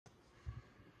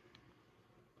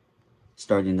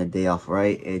starting the day off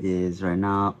right. It is right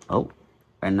now. Oh,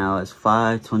 right now it's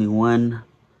 5:21.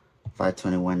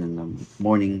 5:21 in the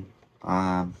morning.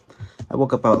 I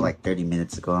woke up about like 30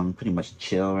 minutes ago. I'm pretty much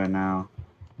chill right now.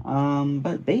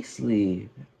 But basically,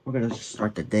 we're gonna just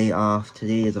start the day off.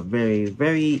 Today is a very,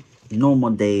 very normal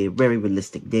day, very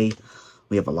realistic day.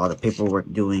 We have a lot of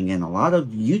paperwork doing and a lot of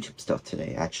YouTube stuff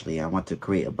today. Actually, I want to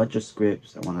create a bunch of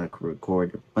scripts. I want to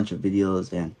record a bunch of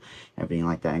videos and everything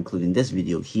like that, including this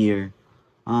video here.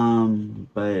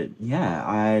 But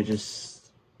yeah,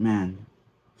 man,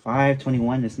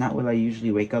 5:21 is not what I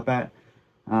usually wake up at.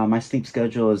 My sleep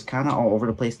schedule is kind of all over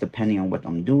the place depending on what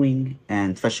I'm doing,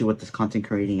 and especially with this content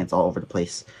creating, it's all over the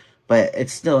place. But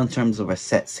it's still in terms of a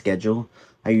set schedule.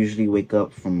 I usually wake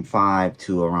up from 5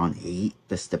 to around 8,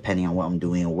 just depending on what I'm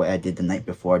doing and what I did the night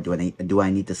before. Do I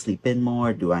need to sleep in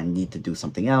more? Do I need to do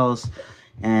something else?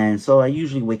 And so I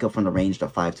usually wake up from the range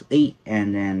of 5 to 8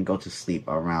 and then go to sleep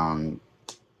around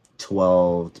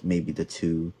 12, maybe to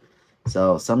 2.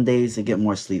 So some days I get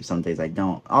more sleep, some days I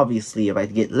don't. Obviously, if I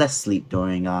get less sleep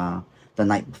during the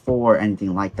night before or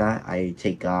anything like that, I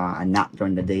take a nap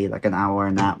during the day, like an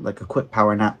hour nap, like a quick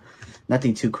power nap.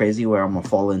 Nothing too crazy where I'm gonna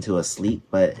fall into a sleep,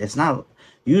 but it's not.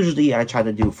 Usually I try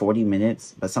to do 40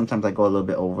 minutes, but sometimes I go a little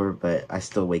bit over, but I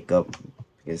still wake up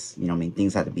because, you know, I mean,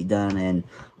 things had to be done and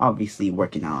obviously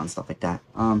working out and stuff like that.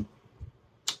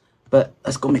 But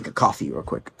let's go make a coffee real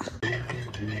quick.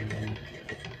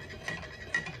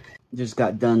 Just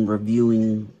got done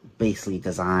reviewing basically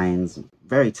designs,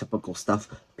 very typical stuff,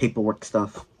 paperwork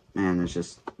stuff, and it's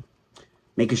just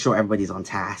making sure everybody's on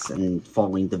task and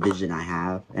following the vision I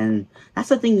have. And that's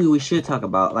the thing we should talk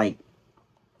about. Like,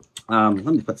 let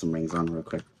me put some rings on real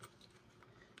quick.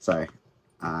 Sorry,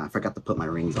 I forgot to put my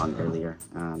rings on earlier.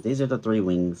 These are the 3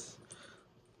 rings.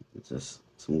 It's just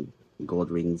some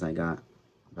gold rings I got,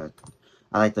 but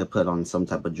I like to put on some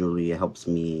type of jewelry. It helps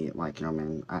me, like, you know,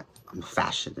 man, I'm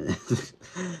fashionable.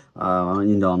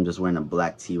 You know, I'm just wearing a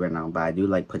black tee right now, but I do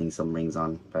like putting some rings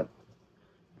on. But,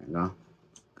 you know,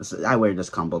 I wear this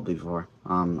combo before,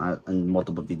 in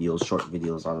multiple videos, short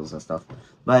videos, all those stuff.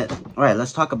 But, all right,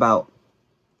 let's talk about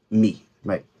me,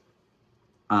 right?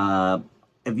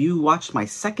 If you watched my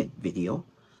second video,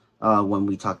 when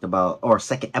we talked about, or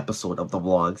second episode of the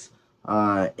vlogs,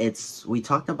 we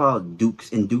talked about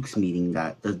Duke's meeting,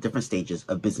 that the different stages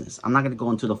of business. I'm not going to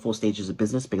go into the full stages of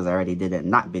business because I already did it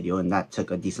in that video, and that took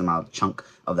a decent amount of chunk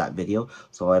of that video.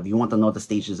 So if you want to know the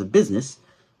stages of business,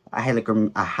 I highly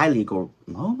go,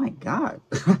 oh my god,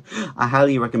 I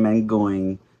highly recommend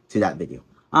going to that video.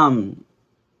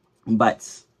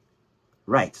 But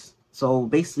right, so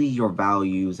basically your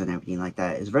values and everything like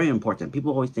that is very important.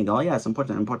 People always think, oh yeah, it's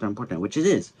important, which it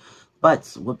is. But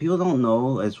what people don't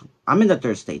know is I'm in the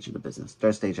third stage of the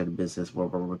business. Where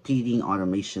we're repeating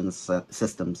automation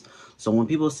systems. So when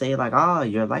people say like,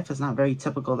 your life is not very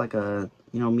typical, like a,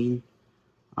 you know,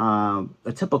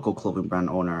 a typical clothing brand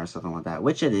owner or something like that,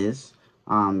 which it is.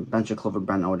 Bunch of clothing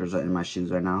brand owners are in my shoes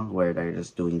right now, where they're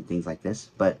just doing things like this.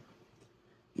 But,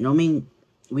 you know what I mean?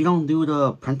 We don't do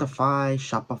the Printify,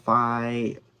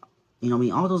 Shopify, you know what I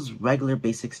mean? All those regular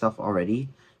basic stuff already,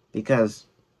 because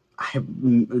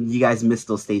you guys missed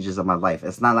those stages of my life.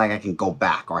 It's not like I can go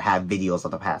back or have videos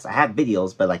of the past. I have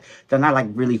videos, but like they're not like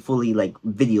really fully like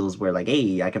videos where like,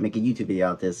 hey, I can make a YouTube video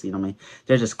out of this, you know what I mean?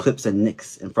 They're just clips and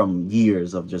nicks and from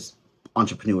years of just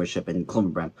entrepreneurship and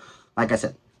clothing brand. Like I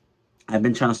said, I've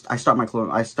been trying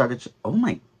to, oh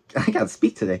my, I gotta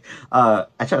speak today. I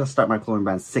tried to start my clothing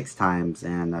brand 6 times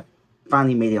and I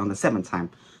finally made it on the 7th time.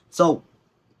 So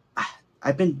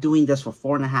I've been doing this for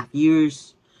 4.5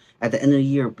 years. At the end of the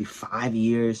year, it'll be 5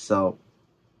 years. So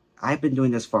I've been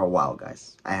doing this for a while,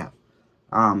 guys. I have.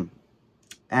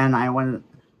 And I want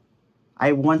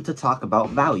to talk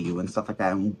about value and stuff like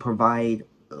that, and provide,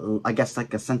 I guess,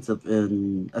 like a sense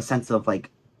of like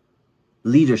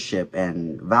leadership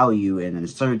and value and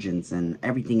insurgence and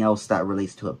everything else that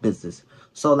relates to a business.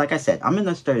 So like I said, I'm in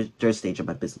the third stage of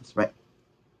my business, right?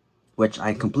 Which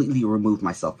I completely removed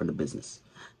myself from the business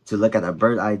to look at a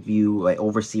bird-eye view, like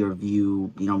overseer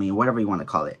view, you know what I mean, whatever you want to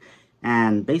call it.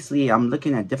 And basically, I'm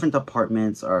looking at different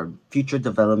departments or future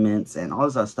developments and all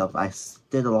this other stuff. I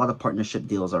did a lot of partnership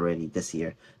deals already this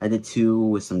year. I did 2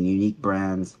 with some unique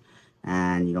brands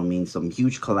and, you know what I mean, some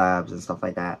huge collabs and stuff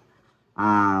like that.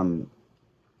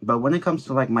 But when it comes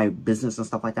to like my business and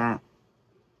stuff like that,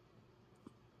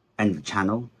 and the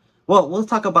channel, well, we'll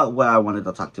talk about what I wanted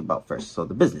to talk to about first. So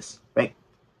the business, right?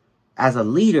 As a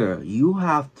leader, you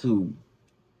have to,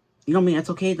 you know what I mean? It's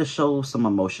okay to show some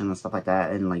emotion and stuff like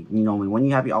that. And like, you know, when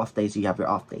you have your off days, you have your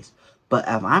off days. But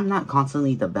if I'm not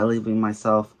constantly developing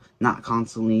myself, not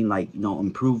constantly like, you know,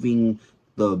 improving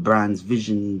the brand's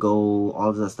vision, goal, all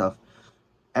of that stuff.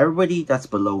 Everybody that's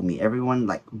below me, everyone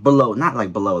like below, not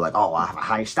like below, like, oh, I have a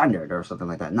high standard or something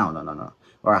like that. No, no, no, no.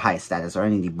 Or a high status or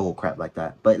any bull crap like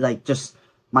that. But like just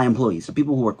my employees, the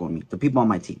people who work with me, the people on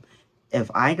my team. If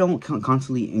I don't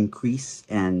constantly increase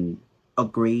and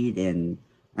upgrade and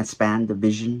expand the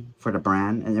vision for the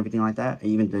brand and everything like that,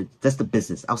 even just the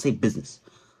business, I'll say business.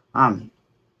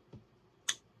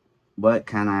 What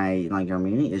can I, like, I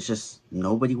mean, it's just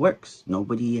nobody works.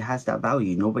 Nobody has that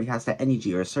value. Nobody has that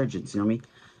energy or resurgence, you know what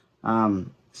I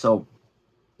mean? So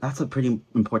that's a pretty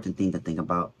important thing to think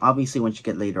about. Obviously, once you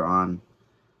get later on,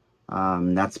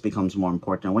 that becomes more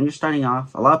important. When you're starting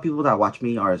off, a lot of people that watch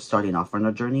me are starting off on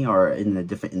their journey or in a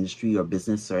different industry or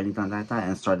business or anything like that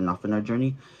and starting off in their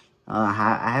journey.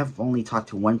 I have only talked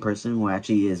to one person who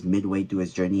actually is midway through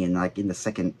his journey and like in the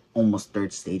second, almost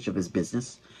third stage of his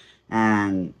business.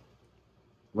 And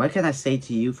what can I say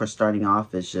to you for starting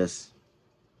off is just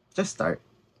start.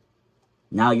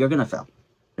 Now you're going to fail.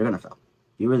 You're going to fail.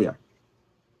 You really are.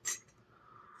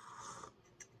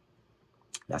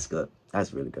 That's good.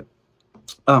 That's really good.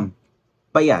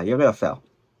 But yeah, you're going to fail.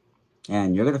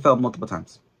 And you're going to fail multiple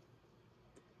times.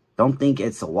 Don't think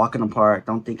it's a walk in the park.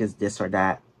 Don't think it's this or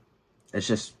that. It's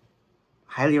just,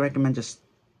 highly recommend just,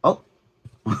 oh,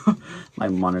 my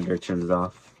monitor turns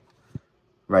off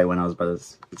right when I was about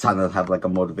to have like a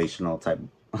motivational type.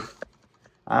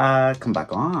 Come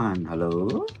back on.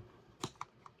 Hello?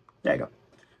 There you go.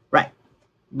 Right.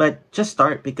 But just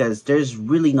start, because there's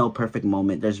really no perfect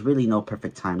moment. There's really no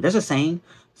perfect time. There's a saying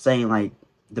like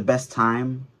the best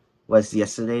time was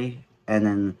yesterday and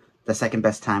then the second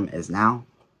best time is now,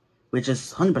 which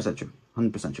is 100% true.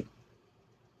 100% true.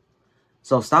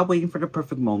 So stop waiting for the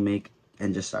perfect moment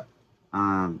and just start.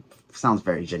 Sounds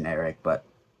very generic, but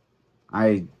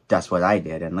that's what I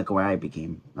did, and look where I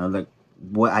became. Look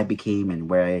what I became and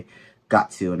where I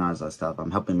got to and all that stuff. I'm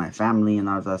helping my family and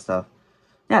all that stuff.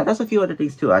 Yeah, that's a few other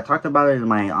things too. I talked about it in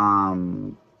my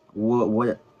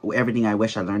what everything I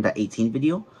wish I learned at 18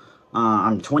 video.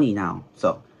 I'm 20 now,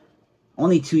 so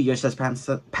only 2 years has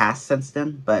passed since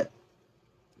then, but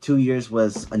 2 years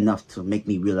was enough to make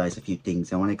me realize a few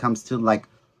things. And when it comes to like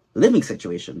living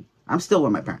situation, I'm still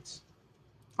with my parents.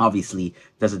 Obviously,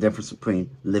 there's a difference between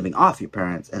living off your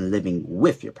parents and living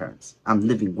with your parents. I'm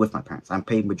living with my parents. I'm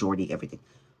paying majority everything.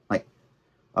 Like,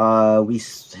 we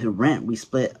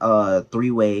split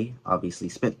three-way, obviously,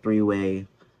 split three-way.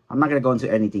 I'm not going to go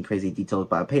into anything crazy details,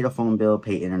 but I pay the phone bill,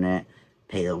 pay internet,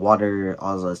 pay the water,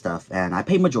 all that stuff, and I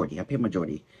pay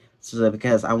majority. So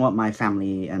because I want my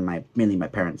family and mainly my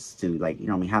parents to, like, you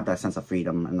know, have that sense of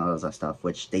freedom and all that stuff,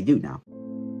 which they do now.